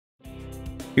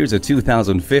Here's a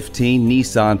 2015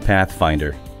 Nissan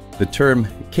Pathfinder. The term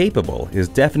capable is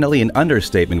definitely an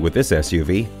understatement with this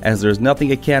SUV, as there's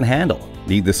nothing it can't handle.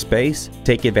 Need the space?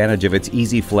 Take advantage of its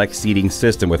Easy Flex seating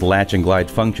system with latch and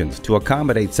glide functions to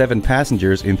accommodate 7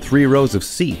 passengers in 3 rows of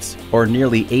seats, or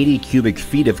nearly 80 cubic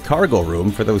feet of cargo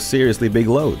room for those seriously big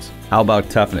loads. How about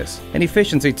toughness? And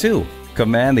efficiency too.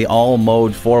 Command the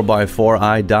all-mode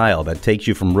 4x4i dial that takes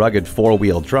you from rugged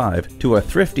 4-wheel drive to a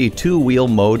thrifty 2-wheel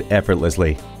mode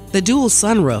effortlessly. The dual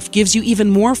sunroof gives you even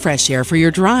more fresh air for your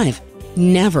drive.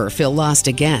 Never feel lost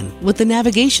again with the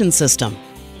navigation system.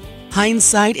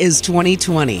 Hindsight is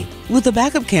 20/20 with a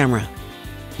backup camera.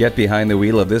 Get behind the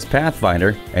wheel of this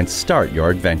Pathfinder and start your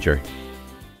adventure.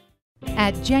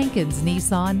 At Jenkins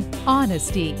Nissan,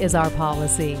 honesty is our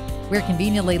policy. We're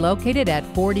conveniently located at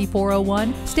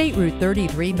 4401 State Route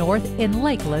 33 North in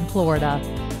Lakeland, Florida.